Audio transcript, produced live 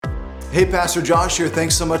Hey, Pastor Josh here.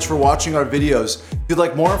 Thanks so much for watching our videos. If you'd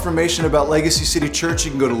like more information about Legacy City Church,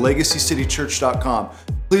 you can go to legacycitychurch.com.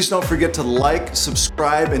 Please don't forget to like,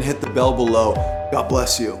 subscribe, and hit the bell below. God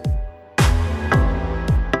bless you.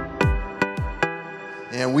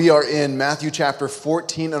 And we are in Matthew chapter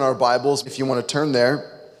 14 in our Bibles, if you want to turn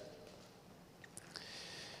there.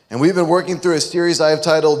 And we've been working through a series I have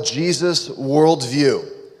titled Jesus Worldview.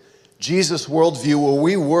 Jesus Worldview, where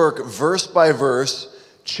we work verse by verse,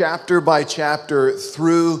 chapter by chapter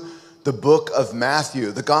through the book of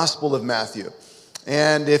Matthew, the Gospel of Matthew.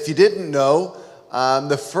 And if you didn't know,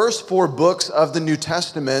 the first 4 books of the New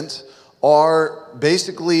Testament are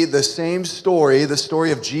basically the same story, the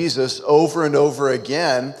story of Jesus over and over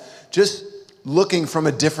again, just looking from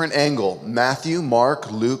a different angle. Matthew,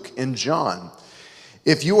 Mark, Luke, and John.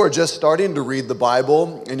 If you are just starting to read the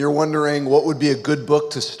Bible and you're wondering what would be a good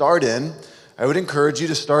book to start in, I would encourage you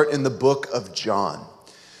to start in the book of John.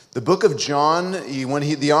 The book of John,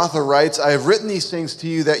 when the author writes, I have written these things to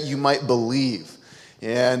you that you might believe.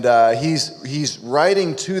 And he's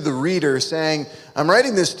writing to the reader saying, I'm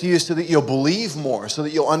writing this to you so that you'll believe more, so that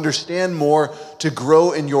you'll understand more, to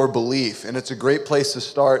grow in your belief. And it's a great place to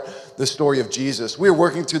start the story of Jesus. We're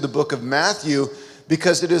working through the book of Matthew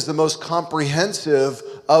because it is the most comprehensive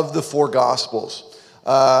of the 4 Gospels.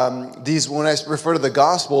 When I refer to the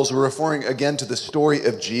Gospels, we're referring again to the story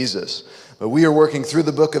of Jesus. But we are working through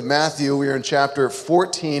the book of Matthew. We are in chapter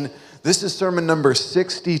 14. This is sermon number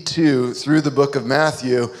 62 through the book of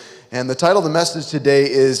Matthew. And the title of the message today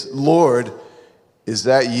is, Lord, is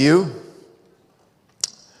that you?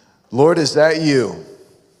 Lord, is that you?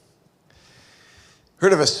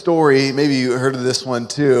 Heard of a story, maybe you heard of this one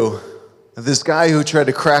too, of this guy who tried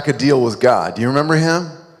to crack a deal with God. Do you remember him?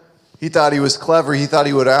 He thought he was clever. He thought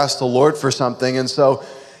he would ask the Lord for something. And so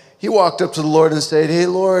he walked up to the Lord and said, hey,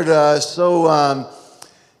 Lord, is a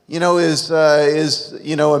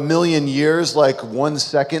million years like 1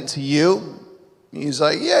 second to you? He's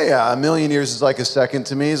like, yeah, a million years is like a second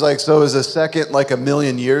to me. He's like, so is a second like a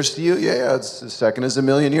million years to you? Yeah, a second is a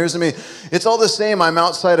million years to me. It's all the same. I'm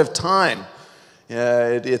outside of time.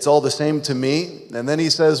 It's all the same to me. And then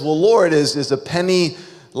he says, well, Lord, is a penny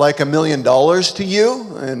like $1 million to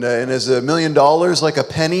you? And is $1 million like a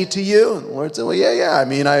penny to you? And the Lord said, well, yeah. I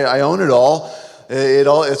mean, I own it all.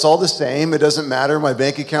 It's all the same. It doesn't matter. My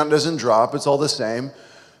bank account doesn't drop. It's all the same.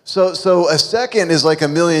 So a second is like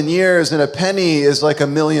 1 million years, and a penny is like $1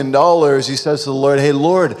 million. He says to the Lord, hey,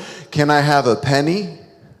 Lord, can I have a penny?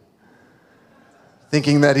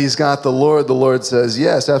 Thinking that he's got the Lord says,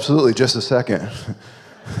 yes, absolutely, just a second.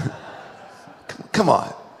 Come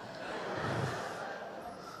on.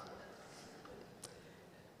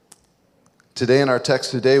 Today in our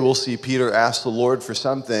text today, we'll see Peter ask the Lord for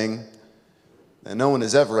something that no one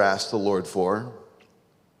has ever asked the Lord for.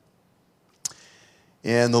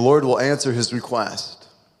 And the Lord will answer his request.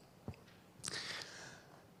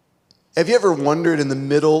 Have you ever wondered in the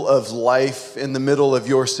middle of life, in the middle of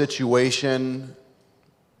your situation,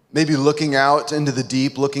 maybe looking out into the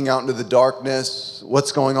deep, looking out into the darkness,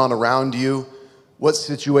 what's going on around you, what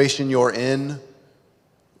situation you're in,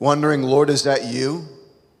 wondering, Lord, is that you?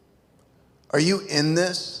 Are you in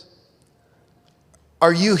this?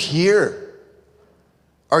 Are you here?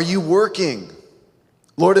 Are you working?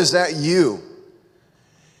 Lord, is that you?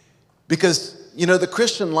 Because, the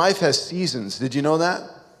Christian life has seasons. Did you know that?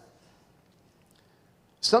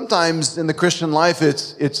 Sometimes in the Christian life,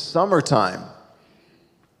 it's summertime.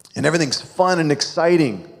 And everything's fun and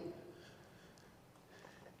exciting.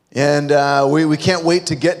 And we can't wait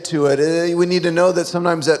to get to it. We need to know that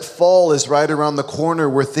sometimes that fall is right around the corner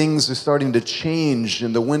where things are starting to change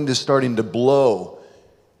and the wind is starting to blow.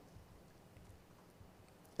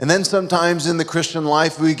 And then sometimes in the Christian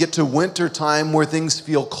life, we get to winter time where things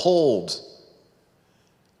feel cold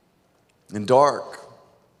and dark.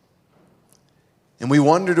 And we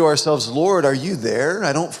wonder to ourselves, Lord, are you there?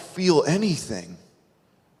 I don't feel anything.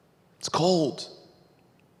 It's cold.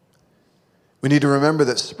 We need to remember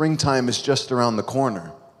that springtime is just around the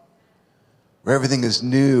corner, where everything is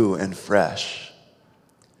new and fresh.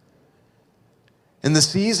 And the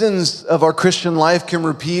seasons of our Christian life can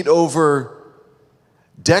repeat over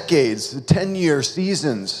decades, 10-year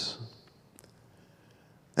seasons.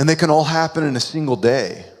 And they can all happen in a single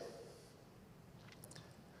day.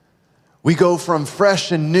 We go from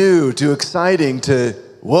fresh and new to exciting to,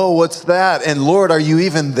 whoa, what's that? And Lord, are you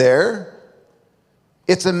even there?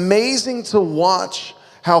 It's amazing to watch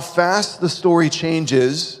how fast the story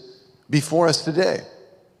changes before us today.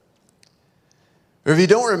 Or if you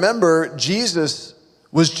don't remember, Jesus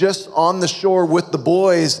was just on the shore with the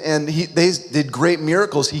boys, and they did great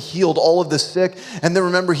miracles. He healed all of the sick, and then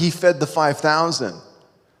remember, he fed the 5,000.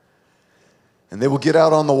 And they will get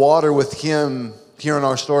out on the water with him here in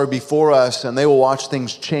our story before us, and they will watch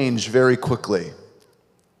things change very quickly.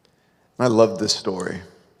 I love this story.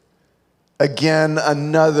 Again,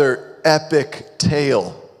 another epic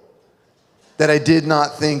tale that I did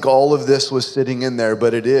not think all of this was sitting in there,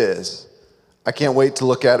 but it is. I can't wait to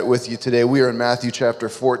look at it with you today. We are in Matthew chapter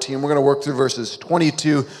 14. We're going to work through verses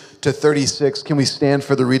 22 to 36. Can we stand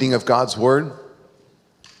for the reading of God's word?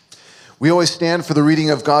 We always stand for the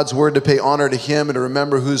reading of God's word to pay honor to him and to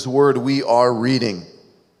remember whose word we are reading.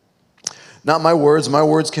 Not my words. My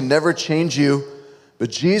words can never change you,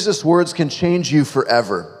 but Jesus' words can change you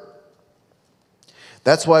forever.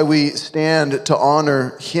 That's why we stand to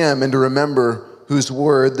honor him and to remember whose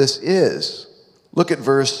word this is. Look at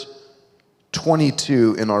verse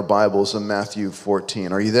 22 in our Bibles in Matthew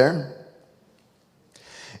 14. Are you there?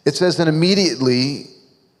 It says, and immediately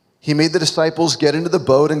he made the disciples get into the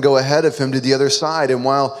boat and go ahead of him to the other side. And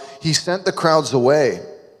while he sent the crowds away,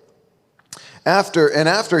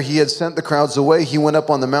 after he had sent the crowds away, he went up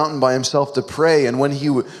on the mountain by himself to pray. And when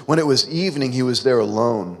it was evening, he was there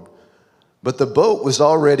alone. But the boat was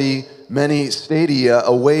already many stadia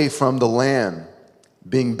away from the land,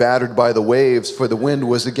 being battered by the waves, for the wind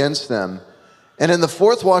was against them. And in the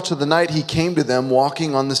fourth watch of the night, he came to them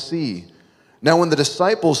walking on the sea. Now, when the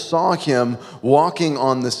disciples saw him walking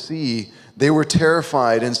on the sea, they were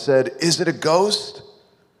terrified and said, is it a ghost?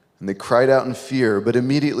 And they cried out in fear. But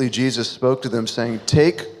immediately Jesus spoke to them, saying,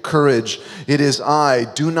 take courage, it is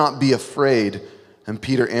I, do not be afraid. And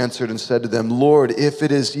Peter answered and said to them, Lord, if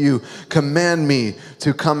it is you, command me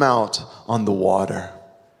to come out on the water.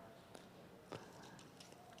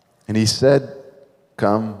 And he said,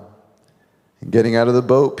 come. And getting out of the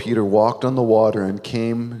boat, Peter walked on the water and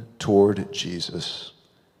came toward Jesus.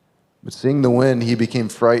 But seeing the wind, he became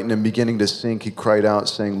frightened, and beginning to sink, he cried out,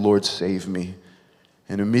 saying, Lord, save me.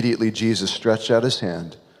 And immediately Jesus stretched out his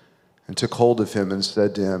hand and took hold of him and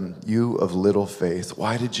said to him, you of little faith,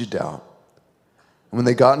 why did you doubt? And when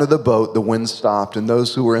they got into the boat, the wind stopped, and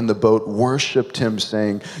those who were in the boat worshiped him,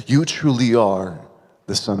 saying, you truly are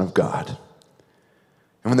the Son of God.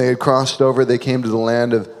 And when they had crossed over, they came to the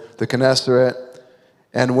land of the Gennesaret.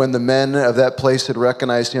 And when the men of that place had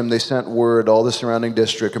recognized him, they sent word all the surrounding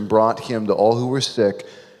district and brought him to all who were sick.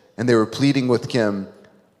 And they were pleading with him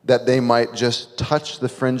that they might just touch the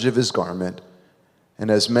fringe of his garment.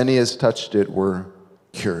 And as many as touched it were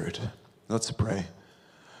cured. Let's pray.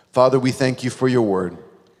 Father, we thank you for your word.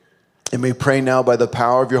 And we pray now by the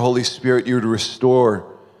power of your Holy Spirit, you would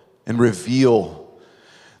restore and reveal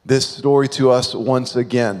this story to us once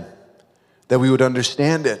again, that we would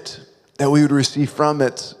understand it, that we would receive from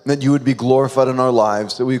it, that you would be glorified in our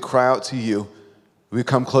lives, that we would cry out to you, we would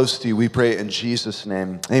come close to you. We pray in Jesus'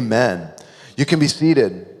 name. Amen. You can be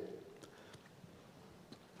seated.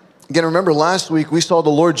 Again, remember last week we saw the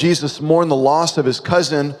Lord Jesus mourn the loss of his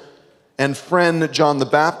cousin and friend John the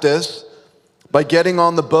Baptist by getting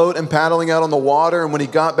on the boat and paddling out on the water. And when he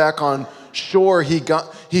got back on shore,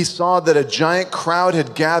 he saw that a giant crowd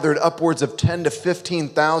had gathered, upwards of 10 to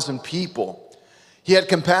 15,000 people. He had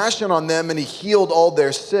compassion on them and he healed all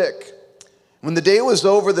their sick. When the day was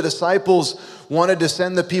over, the disciples wanted to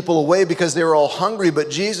send the people away because they were all hungry,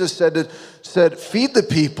 but Jesus said, feed the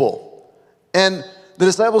people. And the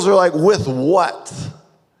disciples were like, with what?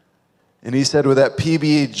 And he said, with that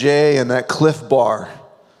PB&J and that Cliff Bar.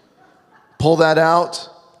 Pull that out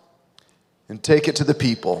and take it to the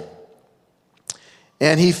people.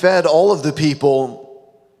 And he fed all of the people.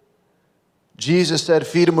 Jesus said,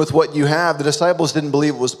 feed them with what you have. The disciples didn't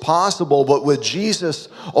believe it was possible, but with Jesus,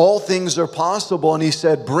 all things are possible. And he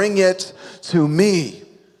said, bring it to me.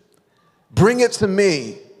 Bring it to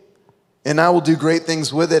me, and I will do great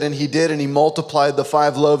things with it. And he did, and he multiplied the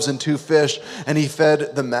 5 loaves and 2 fish, and he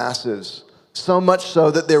fed the masses. So much so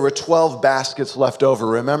that there were 12 baskets left over,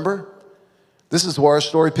 remember? This is where our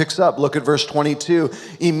story picks up. Look at verse 22.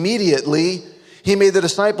 Immediately, he made the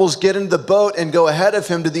disciples get into the boat and go ahead of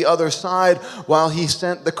him to the other side while he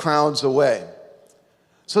sent the crowds away.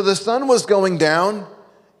 So the sun was going down,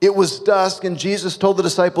 it was dusk, and Jesus told the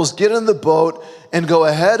disciples, get in the boat and go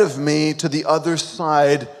ahead of me to the other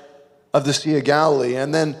side of the Sea of Galilee.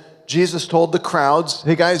 And then Jesus told the crowds,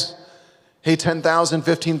 hey guys, hey 10,000,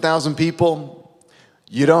 15,000 people,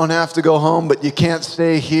 you don't have to go home, but you can't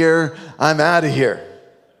stay here. I'm out of here.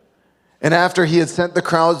 And after he had sent the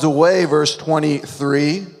crowds away, verse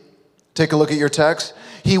 23, take a look at your text.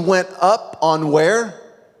 He went up on where?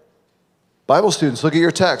 Bible students, look at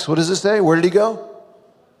your text. What does it say? Where did he go?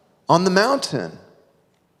 On the mountain.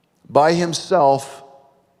 by himself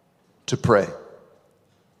to pray.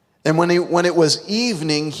 And when it was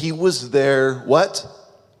evening, he was there, what?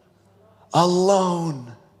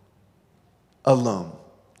 Alone. Alone.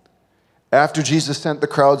 After Jesus sent the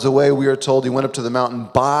crowds away, we are told he went up to the mountain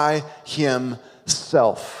by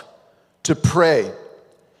himself to pray.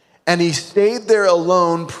 And he stayed there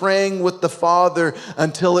alone, praying with the Father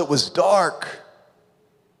until it was dark.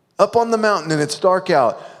 Up on the mountain, and it's dark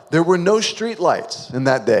out. There were no street lights in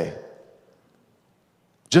that day.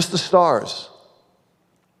 Just the stars.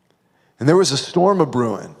 And there was a storm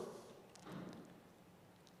a-brewing.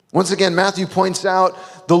 Once again, Matthew points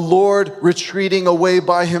out the Lord retreating away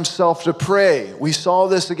by himself to pray. We saw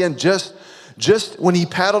this again just when he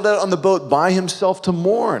paddled out on the boat by himself to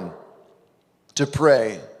mourn, to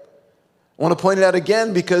pray. I want to point it out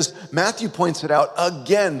again because Matthew points it out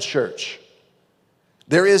again, church.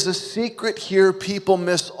 There is a secret here people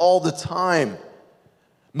miss all the time.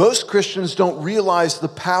 Most Christians don't realize the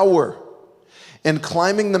power in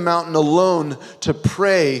climbing the mountain alone to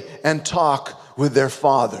pray and talk with their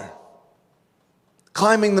Father.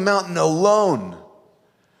 Climbing the mountain alone.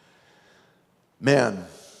 Man,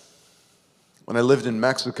 when I lived in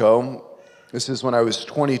Mexico, this is when I was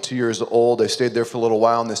 22 years old. I stayed there for a little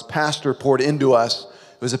while, and this pastor poured into us.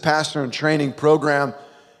 It was a pastor in training program,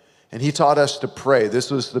 and he taught us to pray. This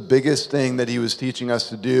was the biggest thing that he was teaching us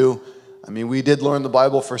to do. I mean, we did learn the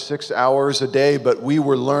Bible for 6 hours a day, but we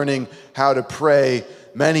were learning how to pray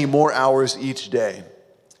many more hours each day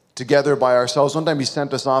together by ourselves. One time he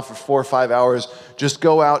sent us off for 4 or 5 hours. Just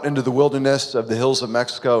go out into the wilderness of the hills of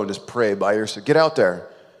Mexico and just pray by yourself. Get out there.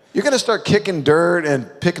 You're going to start kicking dirt and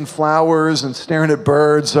picking flowers and staring at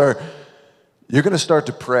birds, or you're going to start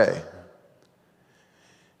to pray.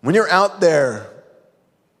 When you're out there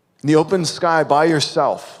in the open sky by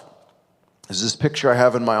yourself, there's this picture I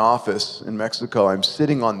have in my office in Mexico. I'm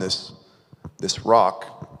sitting on this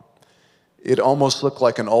rock. It almost looked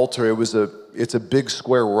like an altar. It's a big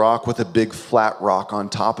square rock with a big flat rock on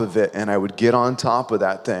top of it, and I would get on top of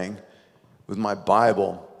that thing with my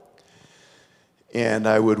Bible, and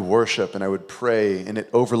I would worship and I would pray, and it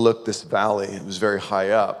overlooked this valley. It was very high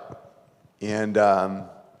up. And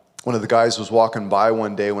one of the guys was walking by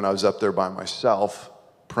one day when I was up there by myself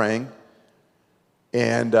praying,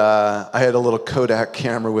 and I had a little Kodak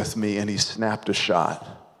camera with me, and he snapped a shot.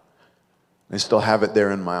 I still have it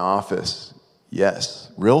there in my office.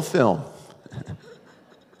 Yes, real film.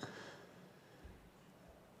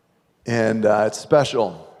 And it's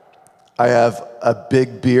special. I have a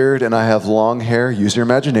big beard and I have long hair. Use your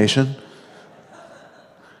imagination.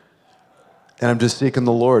 And I'm just seeking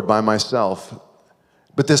the Lord by myself.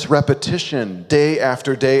 But this repetition, day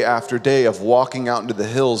after day after day, of walking out into the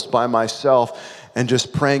hills by myself and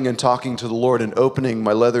just praying and talking to the Lord and opening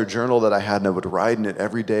my leather journal that I had, and I would write in it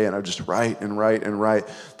every day, and I would just write and write and write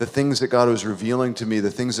the things that God was revealing to me,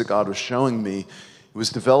 the things that God was showing me. It was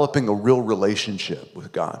developing a real relationship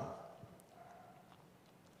with God.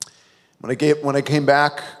 When I came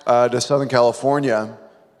back to Southern California,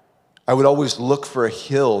 I would always look for a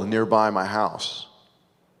hill nearby my house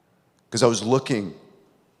because I was looking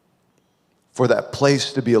for that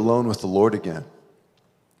place to be alone with the Lord again.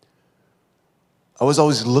 I was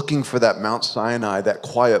always looking for that Mount Sinai, that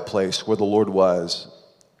quiet place where the Lord was.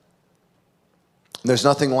 And there's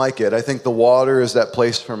nothing like it. I think the water is that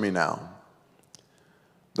place for me now.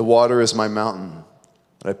 The water is my mountain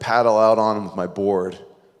that I paddle out on with my board.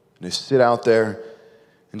 And I sit out there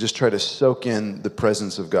and just try to soak in the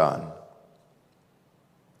presence of God.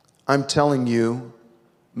 I'm telling you,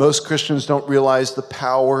 most Christians don't realize the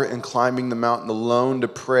power in climbing the mountain alone to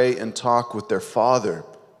pray and talk with their Father.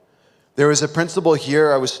 There is a principle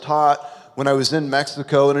here I was taught when I was in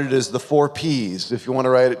Mexico, and it is the 4 P's. If you want to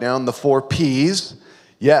write it down, the 4 P's.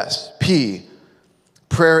 Yes, P.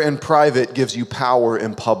 Prayer in private gives you power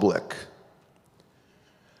in public.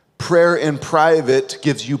 Prayer in private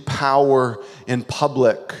gives you power in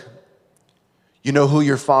public. You know who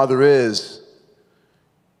your Father is.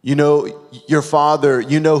 You know your Father.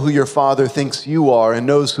 You know who your Father thinks you are and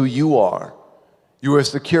knows who you are. You are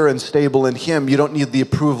secure and stable in Him. You don't need the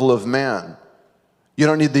approval of man. You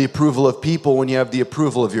don't need the approval of people when you have the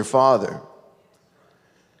approval of your Father.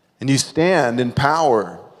 And you stand in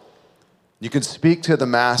power. You can speak to the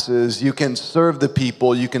masses. You can serve the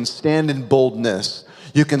people. You can stand in boldness.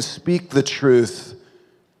 You can speak the truth.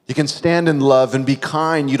 You can stand in love and be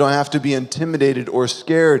kind. You don't have to be intimidated or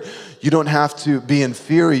scared. You don't have to be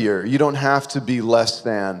inferior. You don't have to be less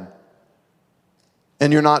than.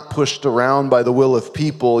 And you're not pushed around by the will of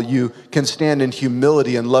people. You can stand in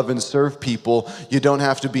humility and love and serve people. You don't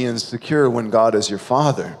have to be insecure when God is your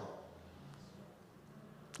Father.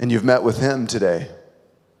 and you've met with him today.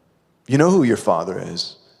 You know who your father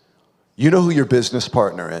is. You know who your business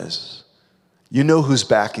partner is. You know who's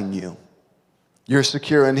backing you. You're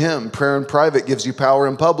secure in him. Prayer in private gives you power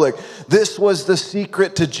in public. This was the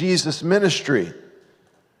secret to Jesus' ministry.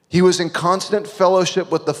 He was in constant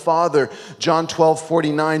fellowship with the Father. John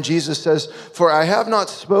 12:49, Jesus says, "For I have not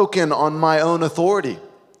spoken on my own authority,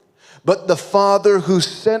 but the Father who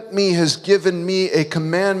sent me has given me a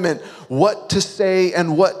commandment, what to say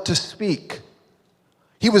and what to speak."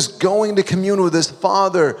 He was going to commune with his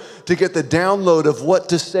Father to get the download of what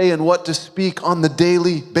to say and what to speak on the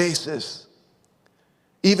daily basis.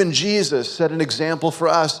 Even Jesus set an example for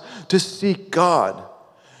us to seek God.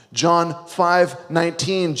 John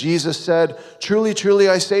 5:19, Jesus said, "Truly, truly,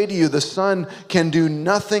 I say to you, the Son can do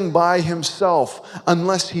nothing by himself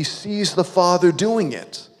unless he sees the Father doing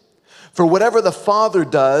it. For whatever the Father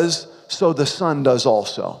does, so the Son does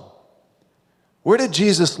also." Where did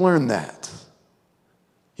Jesus learn that?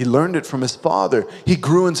 He learned it from his Father. He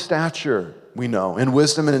grew in stature, we know, in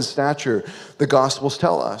wisdom and in stature, the Gospels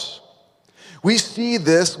tell us. We see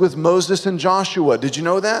this with Moses and Joshua. Did you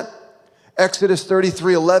know that? Exodus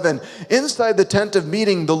 33:11, inside the tent of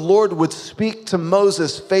meeting, the Lord would speak to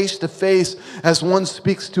Moses face to face as one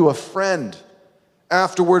speaks to a friend.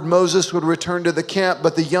 Afterward, Moses would return to the camp,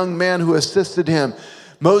 but the young man who assisted him,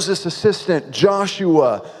 Moses' assistant,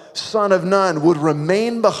 Joshua, son of Nun, would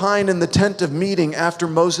remain behind in the tent of meeting after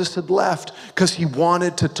Moses had left because he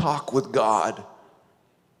wanted to talk with God.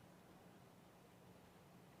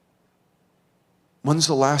 When's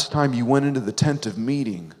the last time you went into the tent of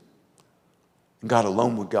meeting and got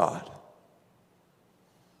alone with God?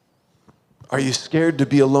 Are you scared to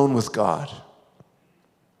be alone with God?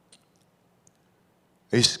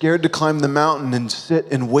 Are you scared to climb the mountain and sit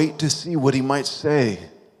and wait to see what he might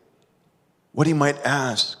say, what he might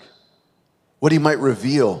ask, what he might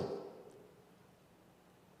reveal?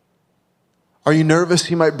 Are you nervous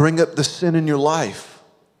he might bring up the sin in your life?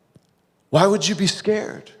 Why would you be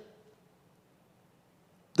scared?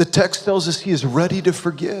 The text tells us he is ready to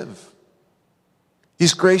forgive.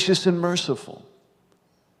 He's gracious and merciful.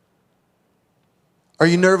 Are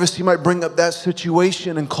you nervous he might bring up that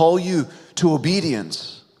situation and call you to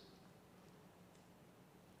obedience?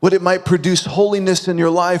 What it might produce holiness in your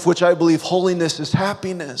life, which I believe holiness is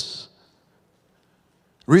happiness.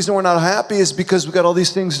 The reason we're not happy is because we've got all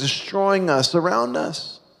these things destroying us around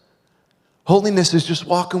us. Holiness is just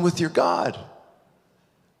walking with your God.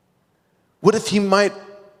 What if he might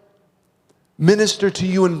minister to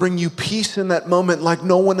you and bring you peace in that moment like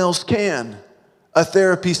no one else can? A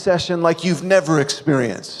therapy session like you've never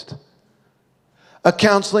experienced. A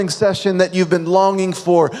counseling session that you've been longing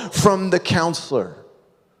for from the counselor,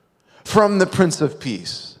 from the Prince of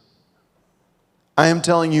Peace. I am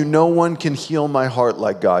telling you, no one can heal my heart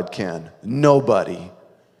like God can. Nobody.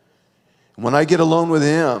 When I get alone with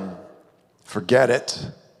him, forget it.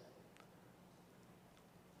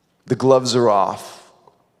 The gloves are off.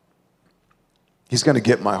 He's going to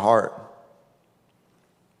get my heart.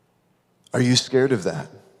 Are you scared of that?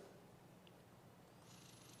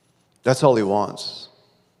 That's all he wants.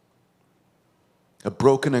 A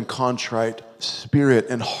broken and contrite spirit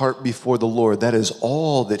and heart before the Lord. That is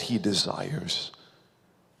all that he desires.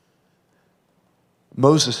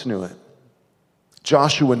 Moses knew it.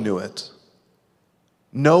 Joshua knew it.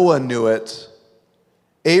 Noah knew it.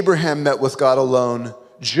 Abraham met with God alone.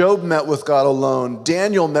 Job met with God alone.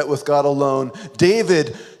 Daniel met with God alone.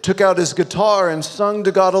 David took out his guitar and sung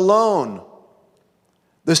to God alone.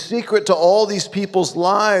 The secret to all these people's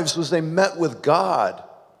lives was they met with God.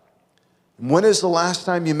 When is the last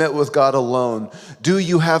time you met with God alone? Do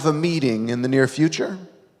you have a meeting in the near future?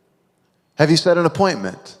 Have you set an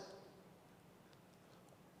appointment?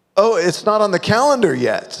 Oh, it's not on the calendar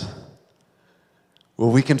yet.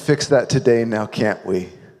 Well, we can fix that today now, can't we?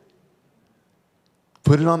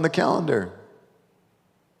 Put it on the calendar.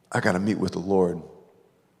 I got to meet with the Lord.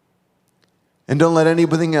 And don't let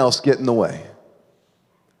anything else get in the way.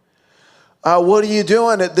 What are you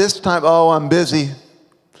doing at this time? Oh, I'm busy.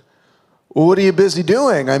 Well, what are you busy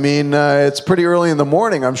doing? I mean, it's pretty early in the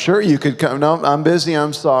morning. I'm sure you could come. No, I'm busy.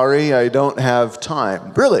 I'm sorry. I don't have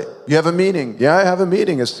time. Really? You have a meeting? Yeah, I have a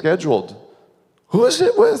meeting. It's scheduled. Who is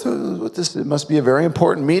it with? With this? It must be a very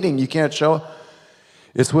important meeting. You can't show.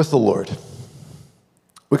 It's with the Lord.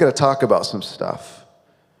 We got to talk about some stuff.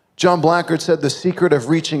 John Blackard said the secret of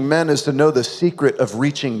reaching men is to know the secret of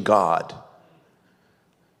reaching God.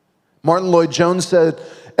 Martin Lloyd-Jones said,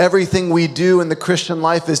 everything we do in the Christian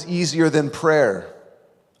life is easier than prayer.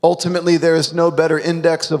 Ultimately, there is no better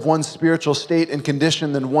index of one's spiritual state and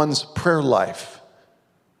condition than one's prayer life.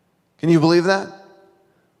 Can you believe that?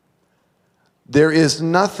 There is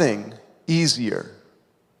nothing easier.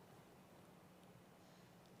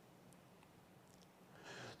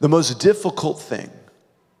 The most difficult thing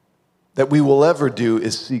that we will ever do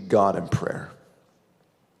is seek God in prayer.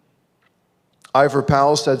 Ivor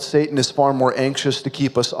Powell said Satan is far more anxious to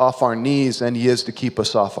keep us off our knees than he is to keep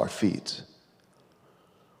us off our feet.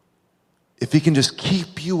 If he can just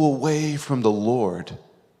keep you away from the Lord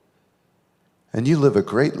and you live a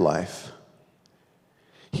great life,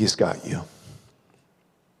 he's got you.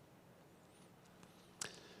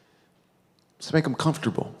 Let's make them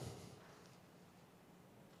comfortable.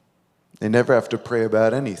 They never have to pray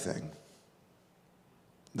about anything.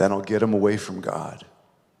 Then I'll get them away from God.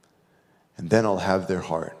 And then I'll have their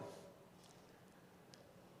heart.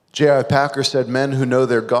 J.I. Packer said, men who know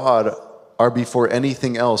their God are before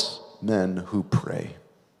anything else men who pray.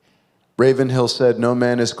 Ravenhill said, no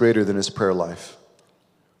man is greater than his prayer life.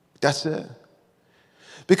 That's it.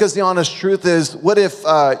 Because the honest truth is, what if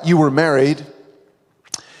you were married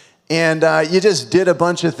and you just did a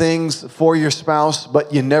bunch of things for your spouse,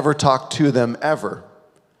 but you never talked to them ever?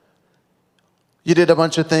 You did a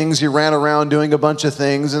bunch of things, you ran around doing a bunch of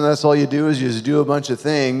things, and that's all you do is you just do a bunch of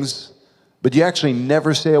things, but you actually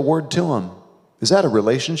never say a word to them. Is that a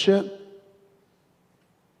relationship?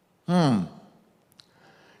 Kind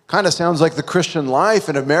of sounds like the Christian life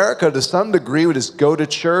in America to some degree. We just go to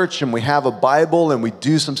church and we have a Bible and we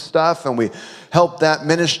do some stuff and we help that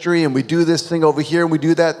ministry and we do this thing over here and we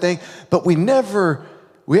do that thing, but we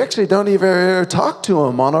actually don't even ever talk to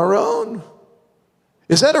them on our own.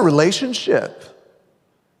 Is that a relationship?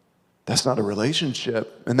 That's not a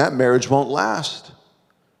relationship, and that marriage won't last.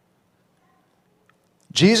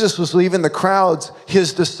 Jesus was leaving the crowds,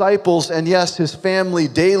 his disciples, and yes, his family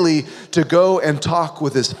daily to go and talk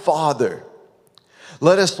with his Father.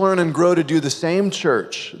 Let us learn and grow to do the same,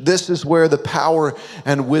 church. This is where the power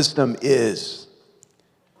and wisdom is.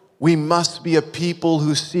 We must be a people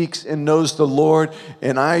who seeks and knows the Lord,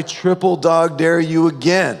 and I triple dog dare you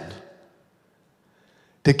again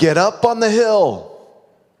to get up on the hill,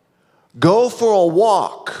 go for a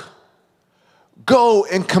walk, go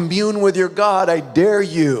and commune with your God. I dare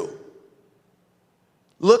you.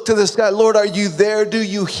 Look to the sky. Lord, are you there? Do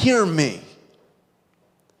you hear me?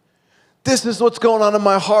 This is what's going on in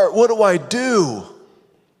my heart. What do I do?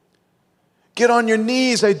 Get on your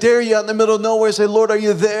knees. I dare you out in the middle of nowhere. Say, Lord, are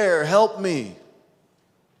you there? Help me.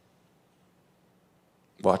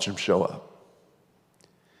 Watch him show up.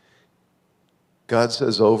 God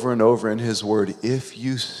says over and over in his word, if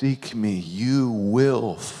you seek me, you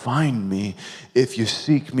will find me if you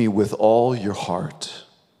seek me with all your heart.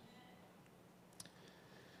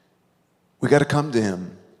 We got to come to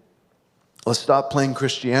him. Let's stop playing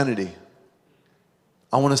Christianity.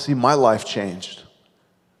 I want to see my life changed.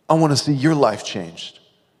 I want to see your life changed.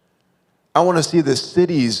 I want to see the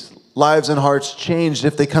city's lives and hearts changed.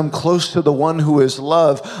 If they come close to the one who is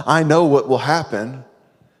love, I know what will happen.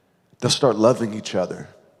 They'll start loving each other.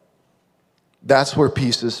 That's where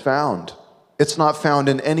peace is found. It's not found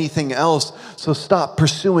in anything else. So stop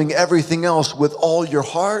pursuing everything else with all your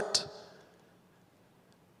heart.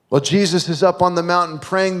 Well, Jesus is up on the mountain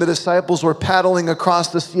praying. The disciples were paddling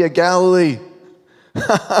across the Sea of Galilee.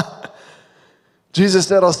 Jesus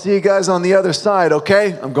said, I'll see you guys on the other side,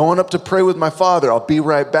 okay? I'm going up to pray with my Father. I'll be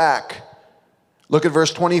right back. Look at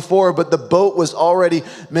verse 24. But the boat was already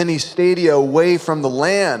many stadia away from the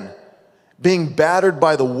land, being battered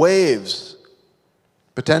by the waves,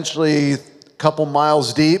 potentially a couple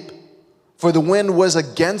miles deep, for the wind was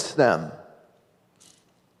against them.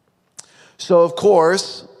 So, of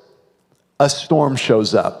course, a storm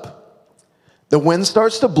shows up. The wind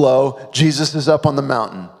starts to blow. Jesus is up on the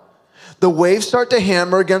mountain. The waves start to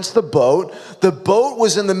hammer against the boat. The boat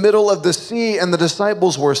was in the middle of the sea, and the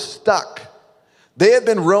disciples were stuck. They had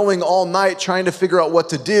been rowing all night trying to figure out what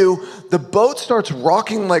to do. The boat starts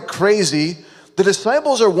rocking like crazy. The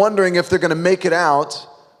disciples are wondering if they're going to make it out,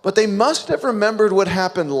 but they must have remembered what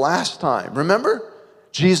happened last time. Remember?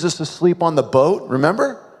 Jesus asleep on the boat.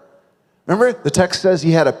 Remember? The text says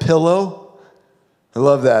he had a pillow. I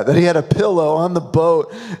love that he had a pillow on the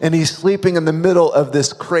boat and he's sleeping in the middle of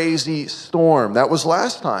this crazy storm. That was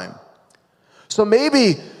last time. So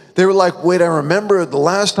maybe they were like, wait, I remember the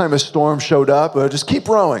last time a storm showed up. Just keep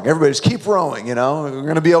rowing. Everybody just keep rowing, we're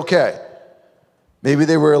going to be okay. Maybe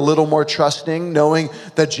they were a little more trusting, knowing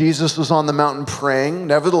that Jesus was on the mountain praying.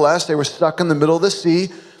 Nevertheless, they were stuck in the middle of the sea.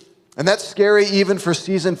 And that's scary even for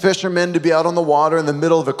seasoned fishermen to be out on the water in the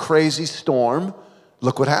middle of a crazy storm.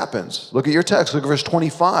 Look what happens. Look at your text. Look at verse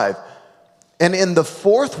 25. And in the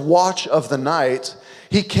fourth watch of the night,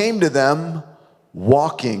 he came to them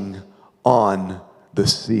walking on the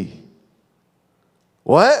sea.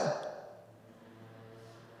 What?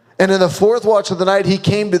 And in the fourth watch of the night, he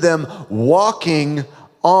came to them walking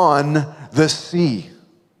on the sea.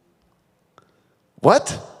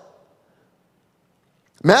 What?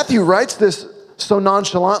 Matthew writes this so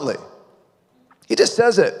nonchalantly. He just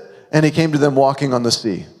says it, and he came to them walking on the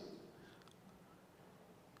sea.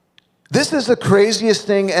 This is the craziest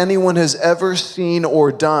thing anyone has ever seen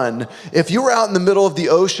or done. If you were out in the middle of the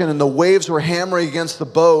ocean and the waves were hammering against the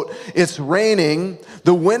boat, it's raining,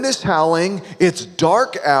 the wind is howling, it's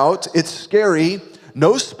dark out, it's scary,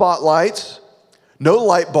 no spotlights, no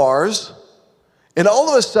light bars, and all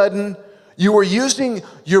of a sudden, you were using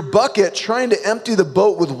your bucket trying to empty the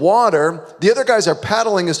boat with water. The other guys are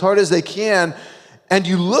paddling as hard as they can, and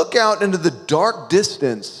you look out into the dark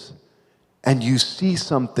distance and you see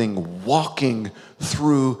something walking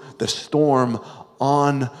through the storm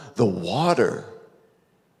on the water.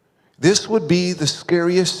 This would be the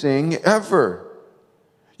scariest thing ever.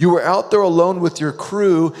 You were out there alone with your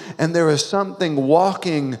crew, and there is something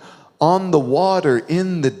walking on the water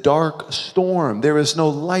in the dark storm. There is no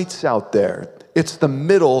lights out there. It's the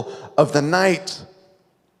middle of the night.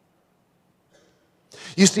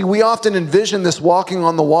 You see, we often envision this walking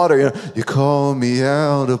on the water. You call me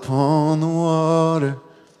out upon the water.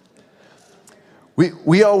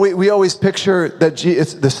 We always picture that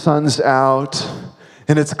the sun's out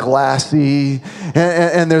and it's glassy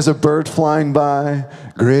and there's a bird flying by.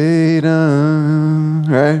 Great,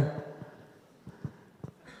 right?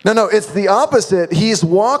 No, it's the opposite. He's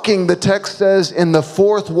walking, the text says, in the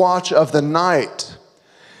fourth watch of the night.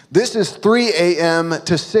 This is 3 a.m.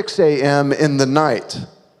 to 6 a.m. in the night.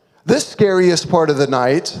 This scariest part of the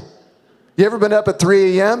night. You ever been up at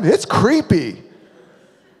 3 a.m.? It's creepy.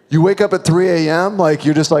 You wake up at 3 a.m., like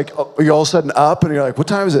you're just like, you're all of a sudden up and you're like, what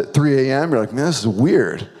time is it? 3 a.m.? You're like, man, this is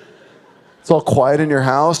weird. It's all quiet in your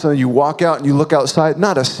house, and then you walk out and you look outside,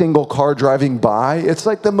 not a single car driving by. It's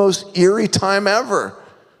like the most eerie time ever.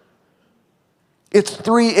 It's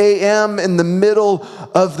 3 a.m. in the middle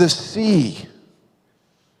of the sea.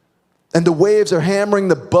 And the waves are hammering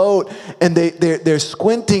the boat, and they're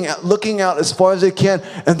squinting, looking out as far as they can,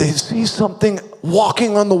 and they see something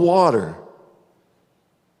walking on the water.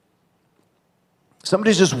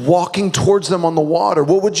 Somebody's just walking towards them on the water.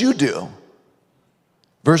 What would you do?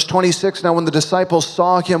 Verse 26, now when the disciples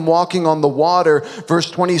saw him walking on the water,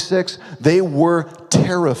 verse 26, they were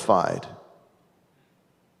terrified.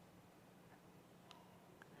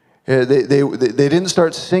 They didn't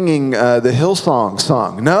start singing the Hillsong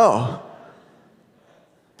song. No.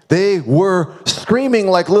 They were screaming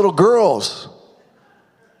like little girls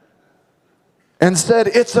and said,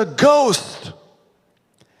 it's a ghost.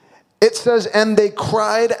 It says, and they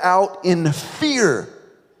cried out in fear.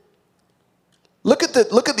 Look at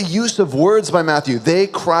the use of words by Matthew. They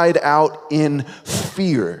cried out in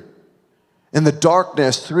fear. In the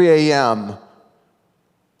darkness, 3 a.m.,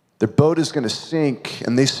 their boat is going to sink,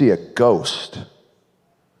 and they see a ghost.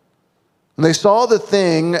 When they saw the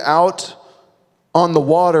thing out on the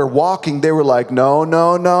water walking, they were like, no.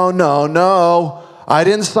 I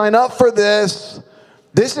didn't sign up for this.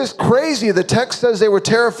 This is crazy. The text says they were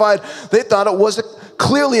terrified. They thought it was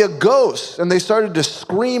clearly a ghost, and they started to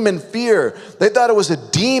scream in fear. They thought it was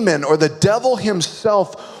a demon or the devil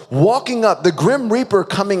himself walking up, the Grim Reaper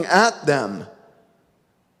coming at them.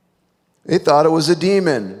 They thought it was a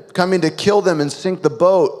demon coming to kill them and sink the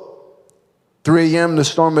boat. 3 a.m., the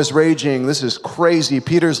storm is raging. This is crazy.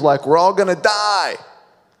 Peter's like, we're all going to die.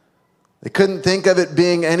 They couldn't think of it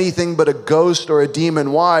being anything but a ghost or a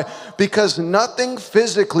demon. Why? Because nothing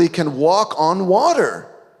physically can walk on water.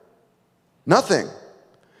 Nothing.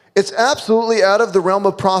 It's absolutely out of the realm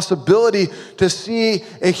of possibility to see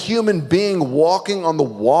a human being walking on the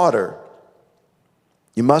water.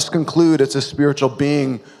 You must conclude it's a spiritual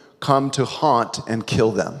being come to haunt and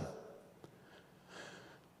kill them.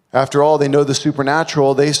 After all, they know the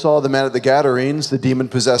supernatural. They saw the man at the Gadarenes, the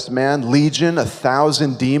demon-possessed man, legion,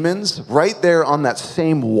 1,000 demons, right there on that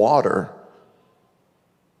same water.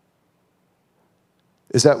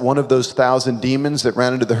 Is that one of those 1,000 demons that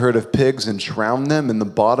ran into the herd of pigs and drowned them in the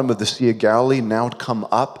bottom of the Sea of Galilee, now come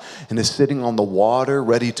up and is sitting on the water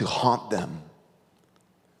ready to haunt them,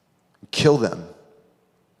 kill them?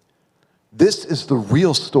 This is the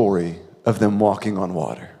real story of them walking on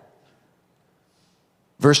water.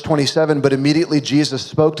 Verse 27, but immediately Jesus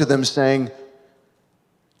spoke to them saying,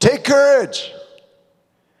 take courage.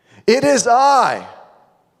 It is I.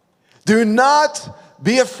 Do not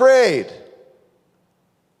be afraid.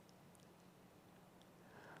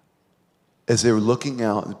 As they were looking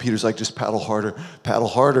out, Peter's like, just paddle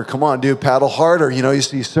harder. Come on, dude, paddle harder. You know,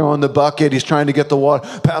 he's throwing the bucket. He's trying to get the water.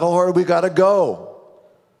 Paddle harder, we got to go.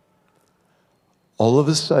 all of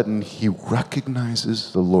a sudden he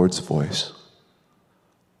recognizes the Lord's voice.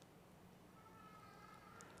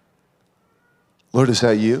 Lord, is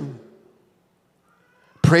that you?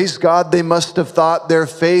 Praise God, they must have thought their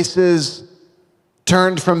faces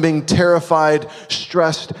turned from being terrified,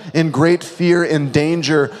 stressed, in great fear and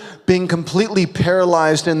danger, being completely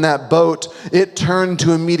paralyzed in that boat. It turned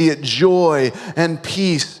to immediate joy and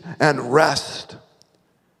peace and rest.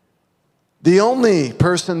 The only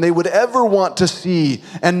person they would ever want to see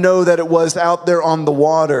and know that it was out there on the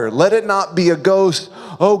water. Let it not be a ghost.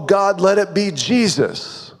 Oh God, let it be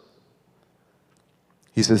Jesus.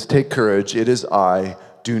 He says, take courage, it is I.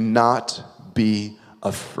 Do not be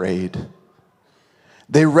afraid.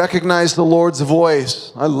 They recognize the Lord's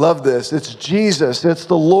voice. I love this. It's Jesus. It's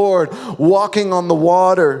the Lord walking on the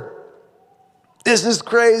water. This is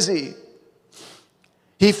crazy.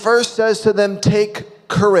 He first says to them, take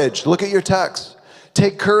courage. Look at your text.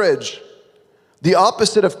 Take courage. The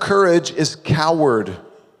opposite of courage is coward.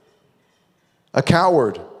 A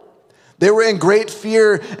coward. They were in great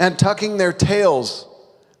fear and tucking their tails.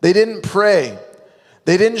 They didn't pray.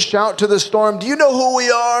 They didn't shout to the storm, do you know who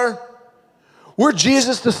we are? We're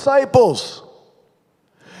Jesus' disciples.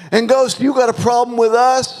 And Ghost, you got a problem with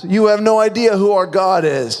us? You have no idea who our God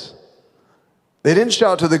is. They didn't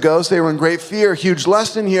shout to the ghost. They were in great fear. Huge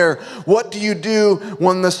lesson here. What do you do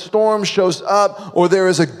when the storm shows up or there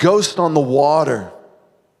is a ghost on the water?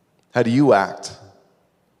 How do you act?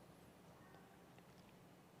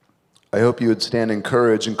 I hope you would stand in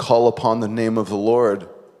courage and call upon the name of the Lord.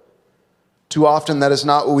 Too often that is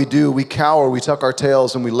not what we do. We cower, we tuck our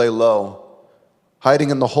tails, and we lay low, hiding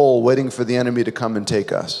in the hole, waiting for the enemy to come and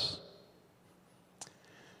take us.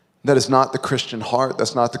 That is not the Christian heart.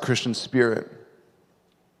 That's not the Christian spirit.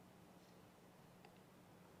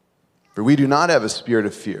 For we do not have a spirit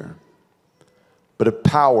of fear, but of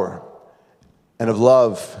power and of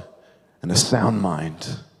love and a sound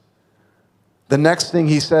mind. The next thing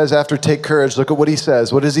he says after take courage, look at what he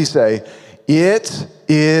says. What does he say? It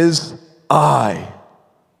is I.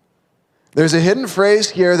 There's a hidden phrase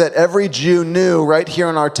here that every Jew knew right here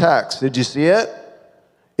in our text. Did you see it?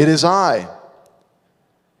 It is I.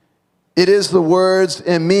 It is the words,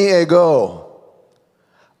 emi ego.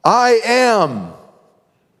 I am.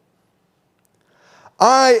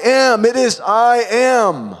 I am. It is I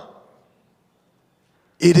am.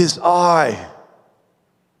 It is I.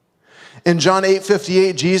 In John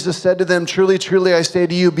 8:58, Jesus said to them, truly, truly, I say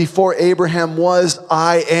to you, before Abraham was,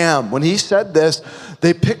 I am. When he said this,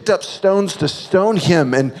 they picked up stones to stone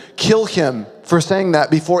him and kill him for saying that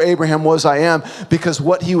before Abraham was, I am, because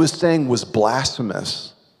what he was saying was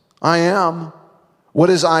blasphemous. I am. What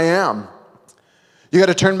is I am? You got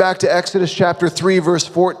to turn back to Exodus chapter 3, verse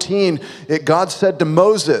 14. God said to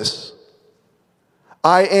Moses,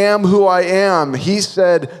 I am who I am. He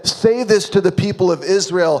said, say this to the people of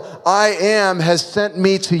Israel. I am has sent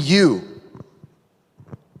me to you.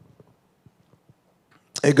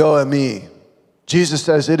 Ego eimi. Jesus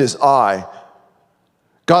says, it is I.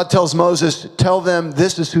 God tells Moses, tell them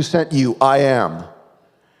this is who sent you. I am.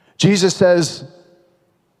 Jesus says,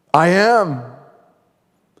 I am.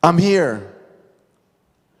 I'm here.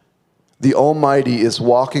 The Almighty is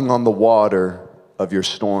walking on the water of your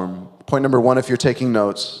storm. Point number one, if you're taking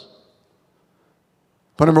notes.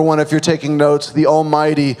 Point number one, if you're taking notes, the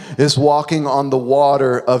Almighty is walking on the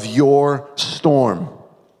water of your storm.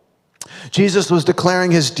 Jesus was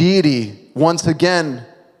declaring his deity once again.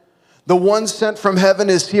 The one sent from heaven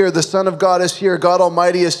is here. The Son of God is here. God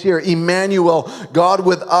Almighty is here. Emmanuel, God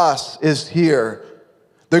with us, is here.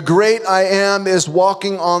 The great I am is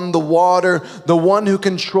walking on the water, the one who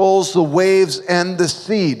controls the waves and the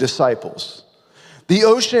sea, disciples. The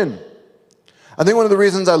ocean. I think one of the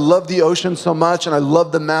reasons I love the ocean so much and I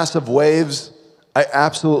love the massive waves, I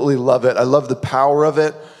absolutely love it. I love the power of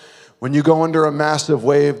it. When you go under a massive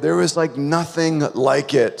wave, there is like nothing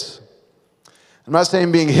like it. I'm not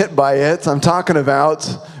saying being hit by it. I'm talking about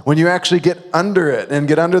when you actually get under it and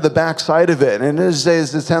get under the backside of it. And it is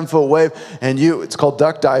a 10-foot wave, and it's called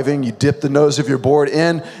duck diving. You dip the nose of your board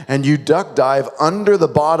in, and you duck dive under the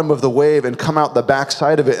bottom of the wave and come out the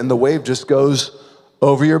backside of it, and the wave just goes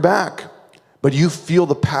over your back. But you feel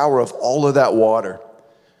the power of all of that water.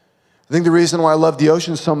 I think the reason why I love the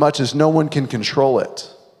ocean so much is no one can control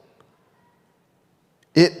it.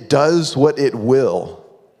 It does what it will.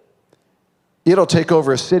 It'll take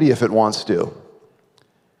over a city if it wants to.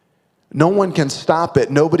 No one can stop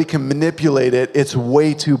it. Nobody can manipulate it. It's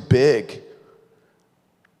way too big.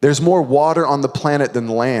 There's more water on the planet than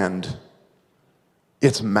land.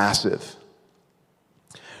 It's massive.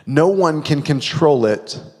 No one can control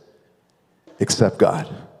it except God.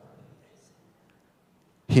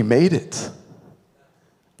 He made it.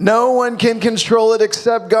 No one can control it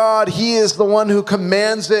except God. He is the one who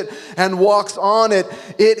commands it and walks on it.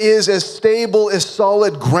 It is as stable as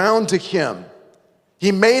solid ground to him.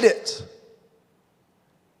 He made it.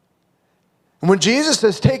 And when Jesus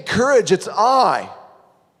says, take courage, it's I.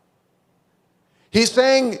 He's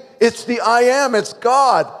saying, it's the I am, it's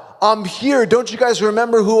God. I'm here. Don't you guys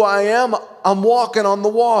remember who I am? I'm walking on the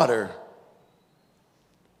water.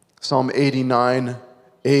 Psalm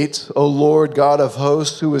 89:8, O Lord, God of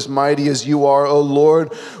hosts, who is mighty as you are, O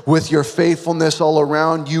Lord, with your faithfulness all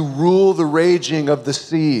around, you rule the raging of the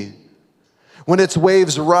sea. When its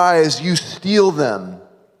waves rise, you steal them,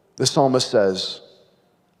 the psalmist says.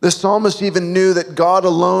 The psalmist even knew that God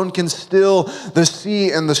alone can still the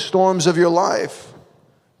sea and the storms of your life.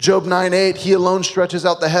 Job 9:8, he alone stretches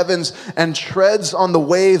out the heavens and treads on the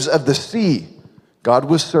waves of the sea. God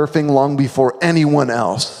was surfing long before anyone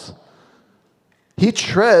else. He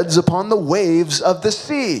treads upon the waves of the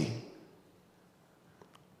sea.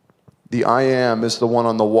 The I am is the one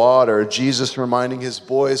on the water. Jesus reminding his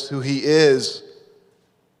boys who he is.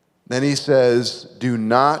 Then he says, do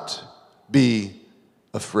not be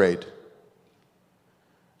afraid.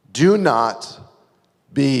 Do not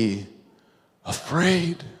be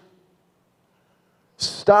afraid.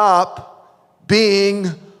 Stop being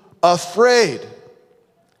afraid.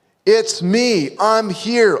 It's me. I'm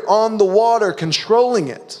here on the water controlling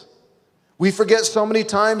it. We forget so many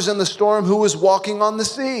times in the storm who was walking on the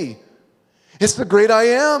sea. It's the great I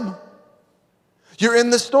am. You're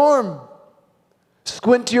in the storm.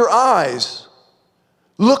 Squint your eyes.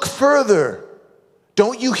 Look further.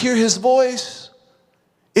 Don't you hear his voice?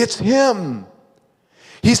 It's him.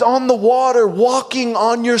 He's on the water walking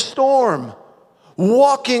on your storm.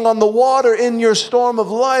 Walking on the water in your storm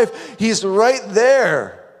of life. He's right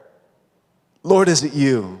there. Lord, is it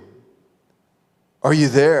you? Are you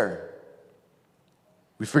there?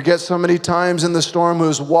 We forget so many times in the storm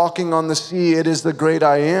who's walking on the sea. It is the great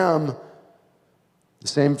I am. The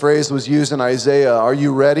same phrase was used in Isaiah. Are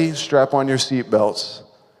you ready? Strap on your seatbelts.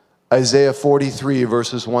 Isaiah 43,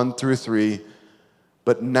 verses 1 through 3.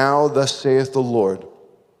 But now thus saith the Lord,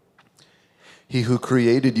 he who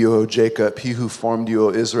created you, O Jacob, he who formed you,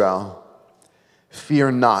 O Israel,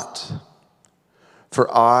 fear not,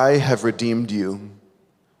 for I have redeemed you.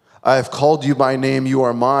 I have called you by name, you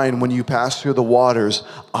are mine. When you pass through the waters,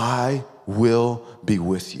 I will be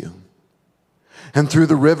with you. And through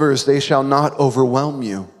the rivers, they shall not overwhelm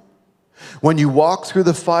you. When you walk through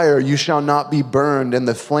the fire, you shall not be burned, and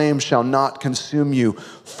the flame shall not consume you.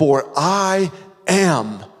 For I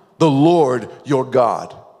am the Lord your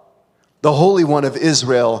God, the Holy One of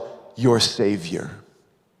Israel, your Savior.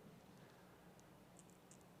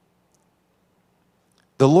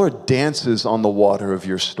 The Lord dances on the water of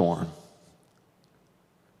your storm.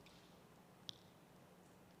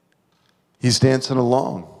 He's dancing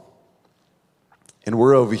along. And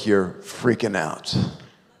we're over here freaking out.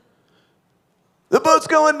 The boat's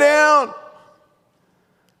going down.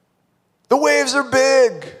 The waves are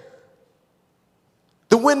big.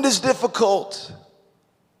 The wind is difficult.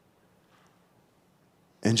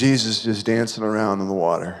 And Jesus is just dancing around in the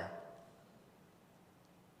water.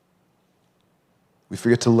 We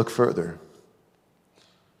forget to look further.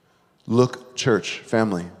 Look, church,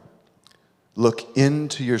 family, look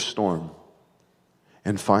into your storm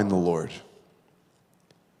and find the Lord.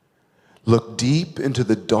 Look deep into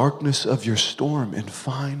the darkness of your storm and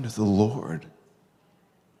find the Lord.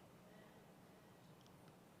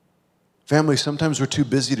 Family, sometimes we're too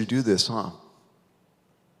busy to do this, huh?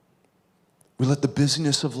 We let the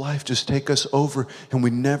busyness of life just take us over, and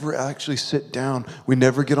we never actually sit down. We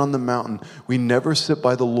never get on the mountain. We never sit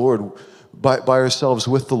by the Lord, by ourselves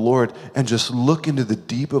with the Lord, and just look into the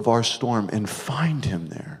deep of our storm and find him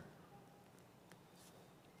there.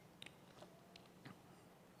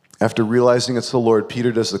 After realizing it's the Lord,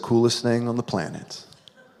 Peter does the coolest thing on the planet.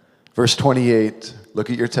 Verse 28,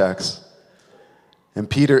 look at your text. And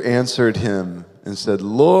Peter answered him and said,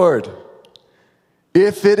 Lord,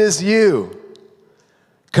 if it is you,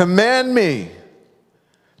 command me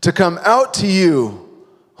to come out to you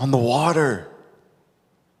on the water.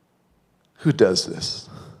 Who does this?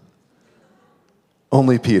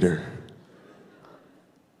 Only Peter.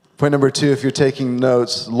 Point number 2, if you're taking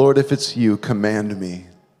notes, Lord, if it's you, command me.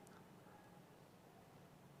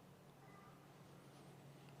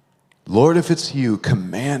 Lord, if it's you,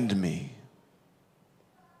 command me.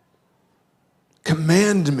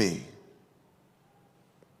 Command me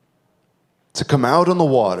to come out on the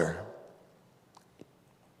water.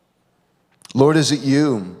 Lord, is it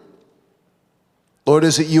you? Lord,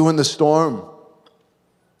 is it you in the storm?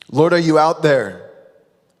 Lord, are you out there?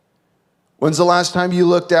 When's the last time you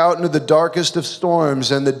looked out into the darkest of storms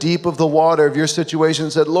and the deep of the water of your situation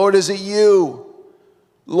and said, Lord, is it you?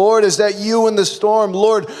 Lord, is that you in the storm?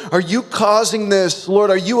 Lord, are you causing this? Lord,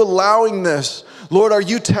 are you allowing this? Lord, are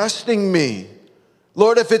you testing me?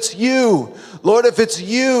 Lord, if it's you,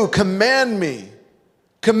 command me.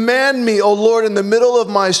 Command me, oh Lord, in the middle of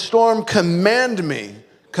my storm, command me.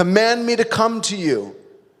 Command me to come to you.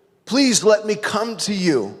 Please let me come to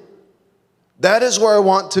you. That is where I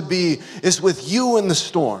want to be, is with you in the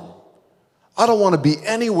storm. I don't want to be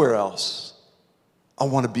anywhere else. I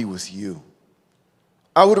want to be with you.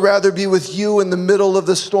 I would rather be with you in the middle of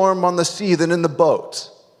the storm on the sea than in the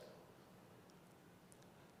boat.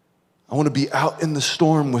 I want to be out in the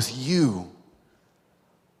storm with you.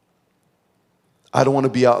 I don't want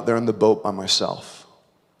to be out there in the boat by myself.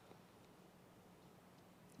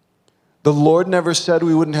 The Lord never said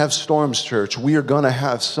we wouldn't have storms, church. We are going to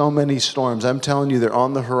have so many storms. I'm telling you, they're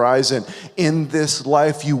on the horizon. In this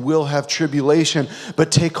life, you will have tribulation,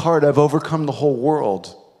 but take heart, I've overcome the whole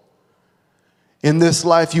world. In this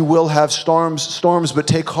life, you will have storms, but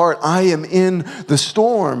take heart, I am in the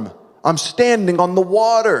storm. I'm standing on the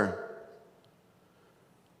water.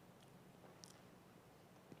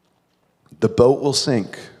 The boat will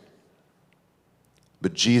sink,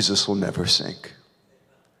 but Jesus will never sink.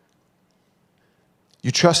 You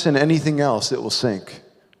trust in anything else, it will sink.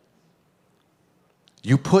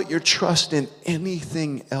 You put your trust in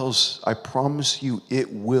anything else, I promise you,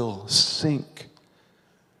 it will sink.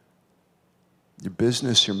 Your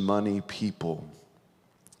business, your money, people,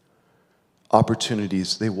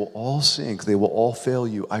 opportunities, they will all sink. They will all fail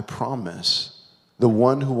you, I promise. The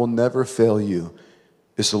one who will never fail you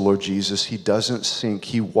is the Lord Jesus. He doesn't sink.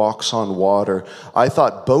 He walks on water. I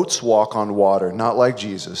thought boats walk on water, not like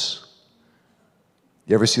Jesus.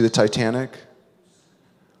 You ever see the Titanic?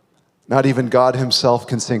 Not even God himself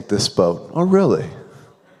can sink this boat. Oh, really?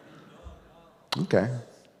 Okay.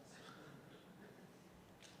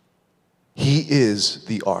 He is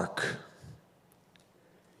the ark.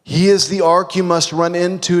 He is the ark you must run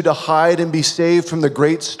into to hide and be saved from the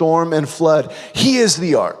great storm and flood. He is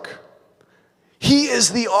the ark. He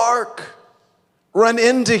is the ark. Run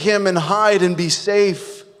into him and hide and be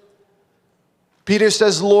safe. Peter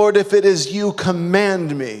says, Lord, if it is you,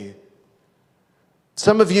 command me.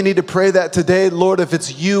 Some of you need to pray that today. Lord, if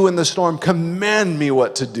it's you in the storm, command me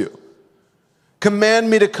what to do. Command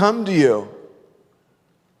me to come to you.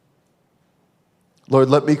 Lord,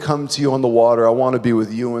 let me come to you on the water. I want to be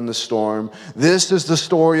with you in the storm. This is the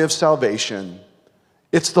story of salvation.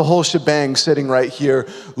 It's the whole shebang sitting right here.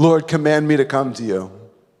 Lord, command me to come to you.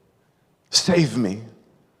 Save me.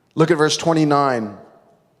 Look at verse 29.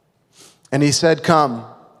 And he said, come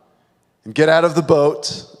and get out of the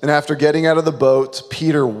boat. And after getting out of the boat,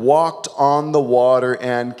 Peter walked on the water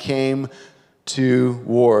and came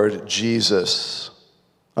toward Jesus.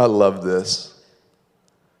 I love this.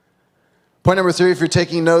 Point number 3, if you're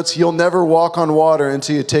taking notes, you'll never walk on water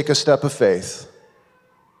until you take a step of faith.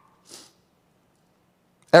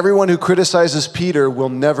 Everyone who criticizes Peter will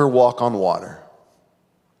never walk on water.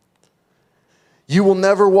 You will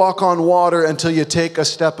never walk on water until you take a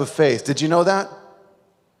step of faith. Did you know that?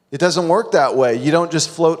 It doesn't work that way. You don't just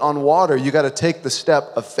float on water. You got to take the step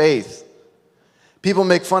of faith. People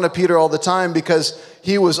make fun of Peter all the time because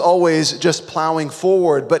he was always just plowing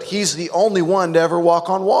forward, but he's the only one to ever walk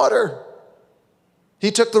on water.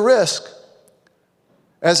 He took the risk.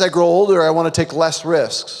 As I grow older, I want to take less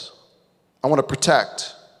risks. I want to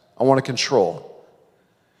protect. I want to control.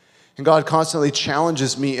 And God constantly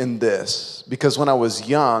challenges me in this because when I was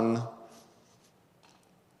young,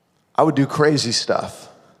 I would do crazy stuff.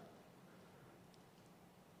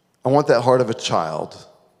 I want that heart of a child.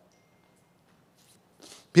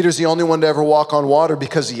 Peter's the only one to ever walk on water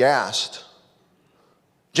because he asked.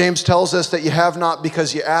 James tells us that you have not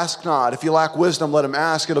because you ask not. If you lack wisdom, let him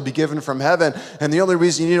ask. It'll be given from heaven. And the only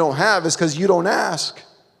reason you don't have is because you don't ask.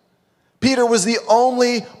 Peter was the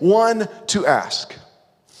only one to ask.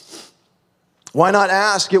 Why not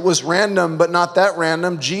ask? It was random, but not that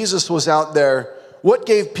random. Jesus was out there. What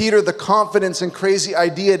gave Peter the confidence and crazy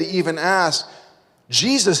idea to even ask?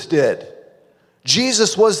 Jesus did.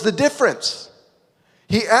 Jesus was the difference.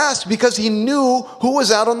 He asked because he knew who was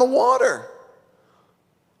out on the water.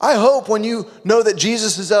 I hope when you know that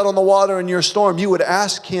Jesus is out on the water in your storm, you would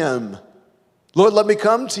ask him, Lord, let me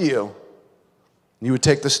come to you. You would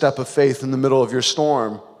take the step of faith in the middle of your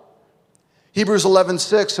storm. Hebrews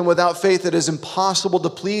 11:6, and without faith it is impossible to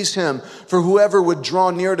please him. For whoever would draw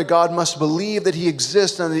near to God must believe that he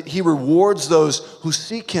exists and that he rewards those who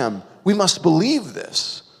seek him. We must believe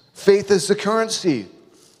this. Faith is the currency.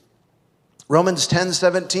 Romans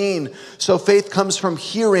 10:17, so faith comes from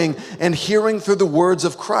hearing, and hearing through the words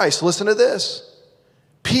of Christ. Listen to this.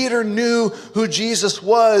 Peter knew who Jesus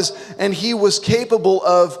was, and he was capable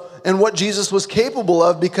of, and what Jesus was capable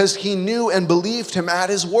of, because he knew and believed him at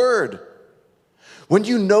his word. When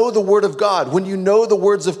you know the word of God, when you know the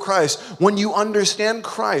words of Christ, when you understand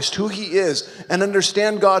Christ, who he is, and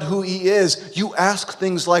understand God, who he is, you ask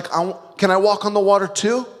things like, can I walk on the water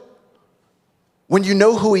too? When you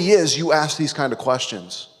know who he is, you ask these kind of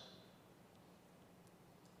questions.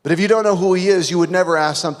 But if you don't know who he is, you would never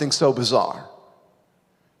ask something so bizarre.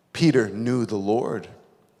 Peter knew the Lord.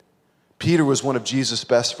 Peter was one of Jesus'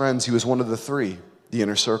 best friends. He was one of the three, the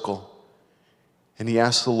inner circle. And he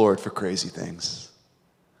asked the Lord for crazy things.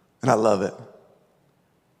 And I love it.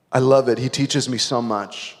 I love it. He teaches me so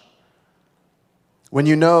much. When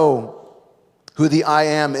you know who the I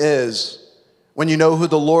am is, when you know who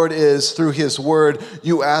the Lord is through his word,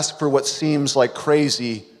 you ask for what seems like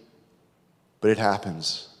crazy, but it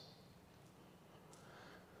happens.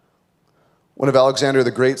 One of Alexander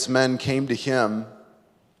the Great's men came to him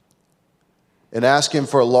and asked him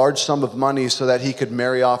for a large sum of money so that he could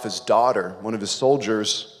marry off his daughter, one of his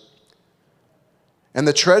soldiers. And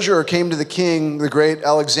the treasurer came to the king, the great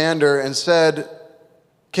Alexander, and said,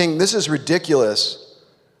 King, this is ridiculous.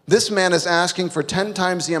 This man is asking for 10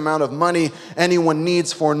 times the amount of money anyone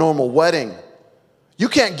needs for a normal wedding. You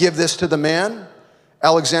can't give this to the man.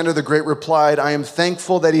 Alexander the Great replied, I am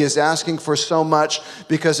thankful that he is asking for so much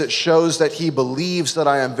because it shows that he believes that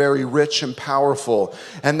I am very rich and powerful,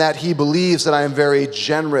 and that he believes that I am very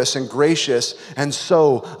generous and gracious, and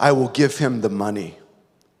so I will give him the money.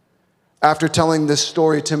 After telling this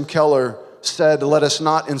story, Tim Keller said, let us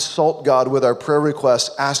not insult God with our prayer requests,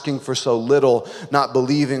 asking for so little, not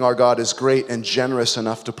believing our God is great and generous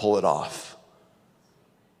enough to pull it off.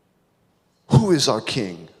 Who is our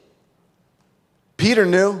King? Peter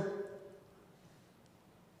knew.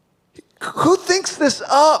 Who thinks this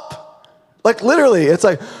up? Like literally, it's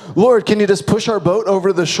like, Lord, can you just push our boat over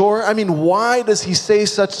to the shore? I mean, why does he say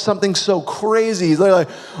something so crazy? He's like,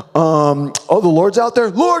 oh, the Lord's out there?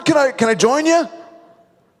 Lord, can I join you?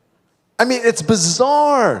 I mean, it's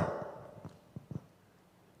bizarre.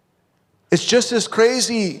 It's just as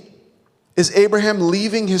crazy as Abraham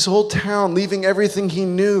leaving his whole town, leaving everything he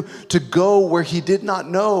knew to go where he did not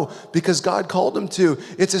know because God called him to.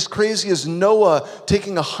 It's as crazy as Noah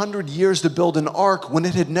taking 100 years to build an ark when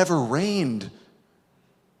it had never rained.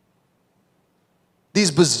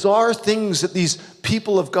 These bizarre things that these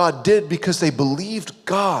people of God did because they believed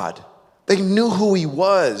God. They knew who he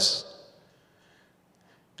was.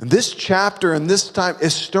 And this chapter and this time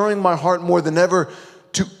is stirring my heart more than ever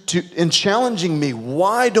and challenging me.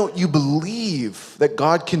 Why don't you believe that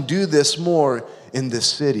God can do this more in this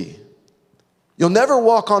city? You'll never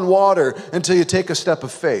walk on water until you take a step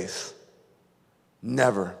of faith.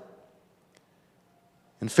 Never.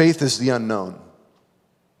 And faith is the unknown.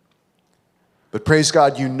 But praise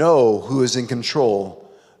God, you know who is in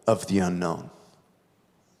control of the unknown.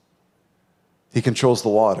 He controls the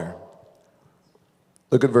water.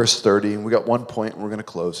 Look at verse 30. We got one point and we're going to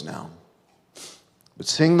close now. But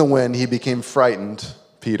seeing the wind, he became frightened,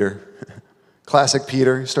 Peter. Classic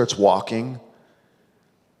Peter, he starts walking.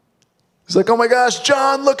 He's like, oh my gosh,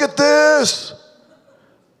 John, look at this.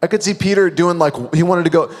 I could see Peter doing like, he wanted to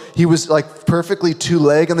go, he was like perfectly two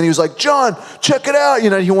leg, and then he was like, John, check it out. You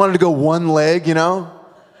know, he wanted to go one leg, you know.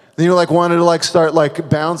 Then he like wanted to like start like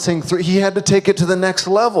bouncing through. He had to take it to the next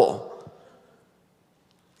level.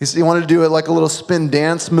 He wanted to do it like a little spin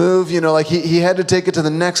dance move, you know, like he had to take it to the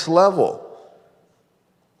next level.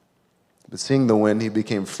 But seeing the wind, he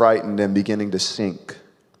became frightened and beginning to sink.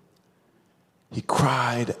 He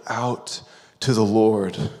cried out to the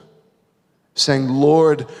Lord, saying,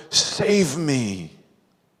 Lord, save me.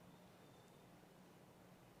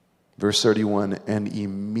 Verse 31, and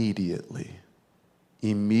immediately,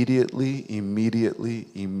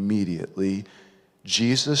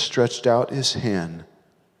 Jesus stretched out his hand.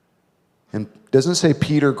 And it doesn't say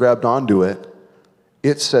Peter grabbed onto it.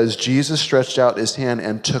 It says Jesus stretched out his hand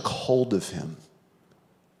and took hold of him.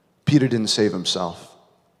 Peter didn't save himself.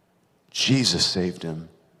 Jesus saved him.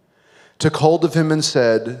 Took hold of him and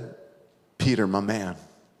said, Peter, my man,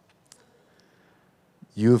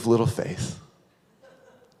 you have little faith.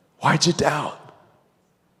 Why'd you doubt?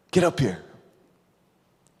 Get up here.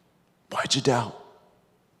 Why'd you doubt?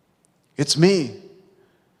 It's me.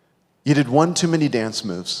 You did one too many dance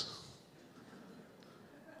moves.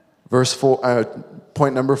 Verse 4,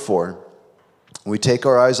 point number 4, when we take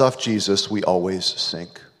our eyes off Jesus, we always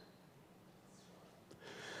sink.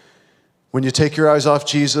 When you take your eyes off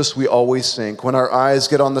Jesus, we always sink. When our eyes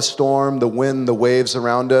get on the storm, the wind, the waves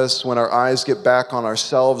around us, when our eyes get back on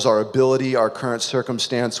ourselves, our ability, our current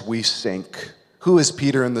circumstance, we sink. Who is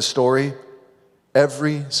Peter in the story?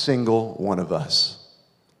 Every single one of us.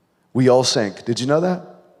 We all sink. Did you know that?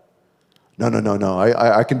 No.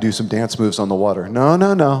 I can do some dance moves on the water.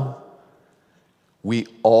 No. We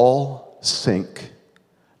all sink.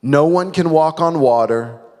 No one can walk on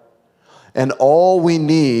water, and all we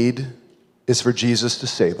need is for Jesus to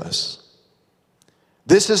save us.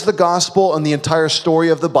 This is the gospel and the entire story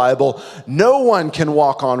of the Bible. No one can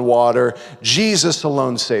walk on water. Jesus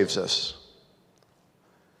alone saves us.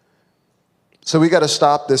 So we got to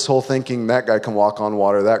stop this whole thinking that guy can walk on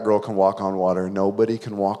water, that girl can walk on water. Nobody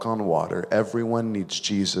can walk on water. Everyone needs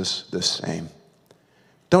Jesus the same.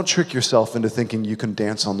 Don't trick yourself into thinking you can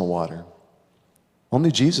dance on the water.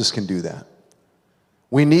 Only Jesus can do that.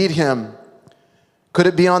 We need him. Could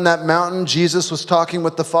it be on that mountain Jesus was talking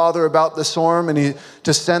with the Father about the storm and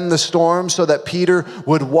to send the storm so that Peter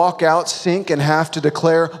would walk out, sink, and have to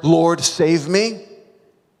declare, Lord, save me?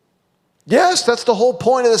 Yes, that's the whole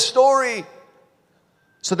point of the story.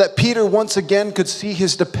 So that Peter once again could see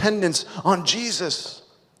his dependence on Jesus.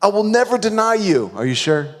 I will never deny you. Are you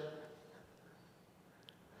sure?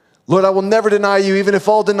 Lord, I will never deny you. Even if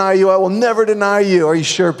I'll deny you, I will never deny you. Are you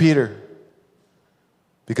sure, Peter?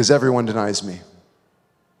 Because everyone denies me.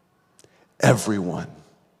 Everyone.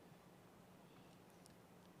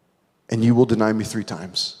 And you will deny me 3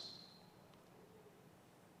 times.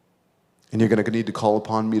 And you're going to need to call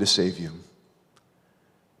upon me to save you.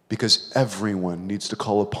 Because everyone needs to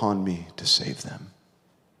call upon me to save them.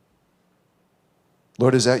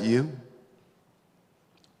 Lord, is that you?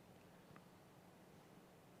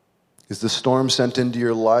 Is the storm sent into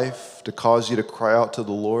your life to cause you to cry out to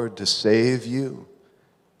the Lord to save you?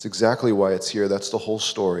 It's exactly why it's here. That's the whole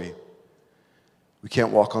story. We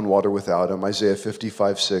can't walk on water without him. Isaiah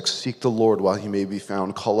 55:6. Seek the Lord while he may be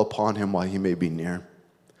found. Call upon him while he may be near.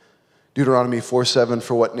 Deuteronomy 4:7.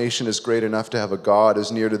 For what nation is great enough to have a God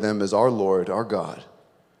as near to them as our Lord, our God?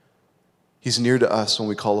 He's near to us when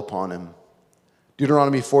we call upon him.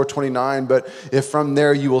 Deuteronomy 4:29, but if from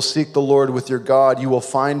there you will seek the Lord with your God, you will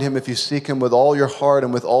find him if you seek him with all your heart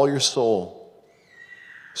and with all your soul.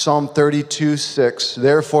 Psalm 32:6,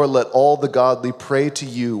 therefore let all the godly pray to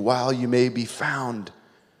you while you may be found.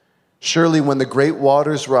 Surely when the great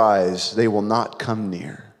waters rise, they will not come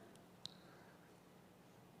near.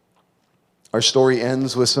 Our story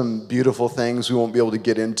ends with some beautiful things we won't be able to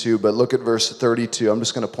get into, but look at verse 32. I'm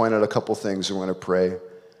just going to point out a couple things and we're going to pray.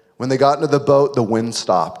 When they got into the boat, the wind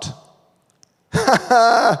stopped.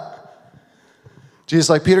 Jesus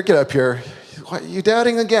like, Peter, get up here. What, you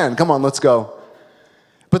doubting again? Come on, let's go.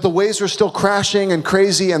 But the waves were still crashing and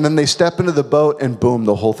crazy, and then they step into the boat, and boom,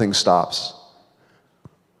 the whole thing stops.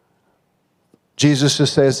 Jesus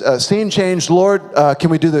just says, scene change, Lord, can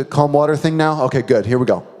we do the calm water thing now? Okay, good, here we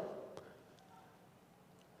go.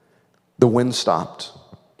 The wind stopped.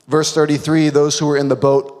 Verse 33, those who were in the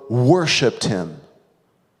boat worshiped him.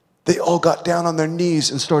 They all got down on their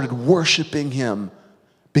knees and started worshiping him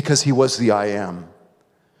because he was the I am.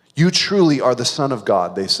 You truly are the Son of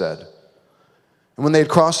God, they said. And when they had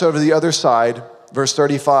crossed over to the other side, verse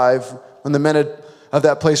 35, when the men of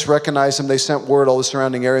that place recognized him, they sent word all the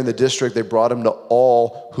surrounding area in the district. They brought him to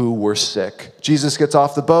all who were sick. Jesus gets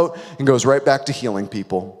off the boat and goes right back to healing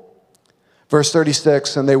people. Verse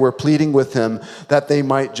 36, and they were pleading with him that they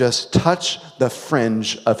might just touch the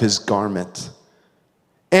fringe of his garment.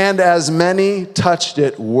 And as many touched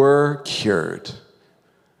it were cured.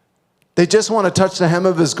 They just want to touch the hem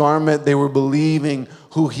of his garment. They were believing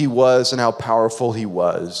who he was and how powerful he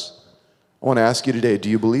was. I want to ask you today, do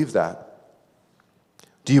you believe that?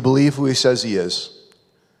 Do you believe who he says he is?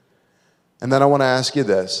 And then I want to ask you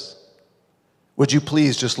this. Would you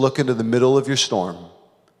please just look into the middle of your storm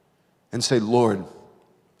and say, Lord,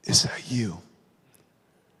 is that you?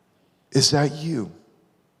 Is that you?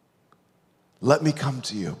 Let me come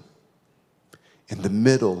to you. In the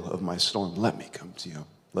middle of my storm, let me come to you.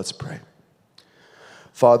 Let's pray.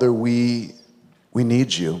 Father, we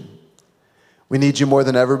need you. We need you more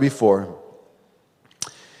than ever before.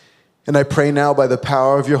 And I pray now by the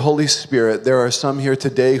power of your Holy Spirit, there are some here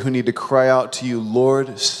today who need to cry out to you,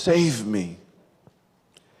 Lord, save me.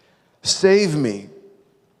 Save me.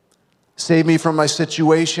 Save me from my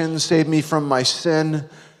situation. Save me from my sin.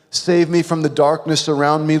 Save me from the darkness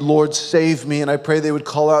around me. Lord, save me. And I pray they would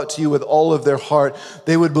call out to you with all of their heart.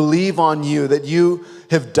 They would believe on you, that you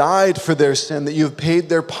have died for their sin, that you have paid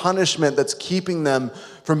their punishment that's keeping them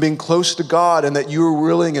from being close to God, and that you are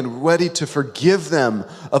willing and ready to forgive them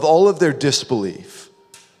of all of their disbelief.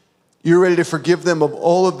 You're ready to forgive them of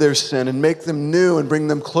all of their sin and make them new and bring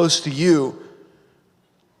them close to you.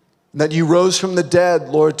 That you rose from the dead,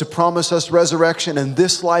 Lord, to promise us resurrection in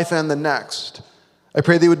this life and the next. I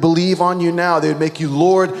pray they would believe on you now. They would make you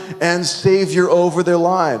Lord and Savior over their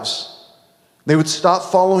lives. They would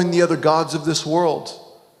stop following the other gods of this world.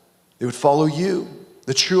 They would follow you,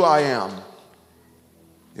 the true I am.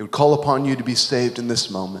 They would call upon you to be saved in this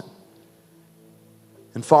moment.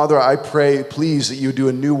 And Father, I pray, please, that you would do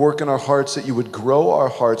a new work in our hearts, that you would grow our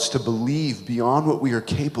hearts to believe beyond what we are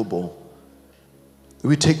capable. That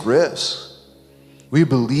we take risks. We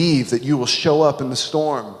believe that you will show up in the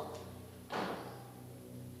storm.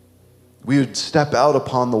 We would step out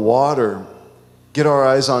upon the water, get our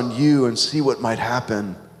eyes on you, and see what might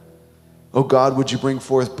happen. Oh God, would you bring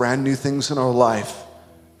forth brand new things in our life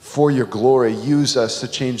for your glory? Use us to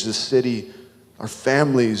change the city, our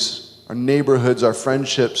families, our neighborhoods, our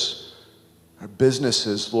friendships, our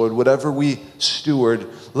businesses. Lord, whatever we steward,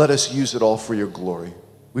 let us use it all for your glory.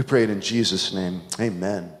 We pray it in Jesus' name.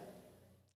 Amen.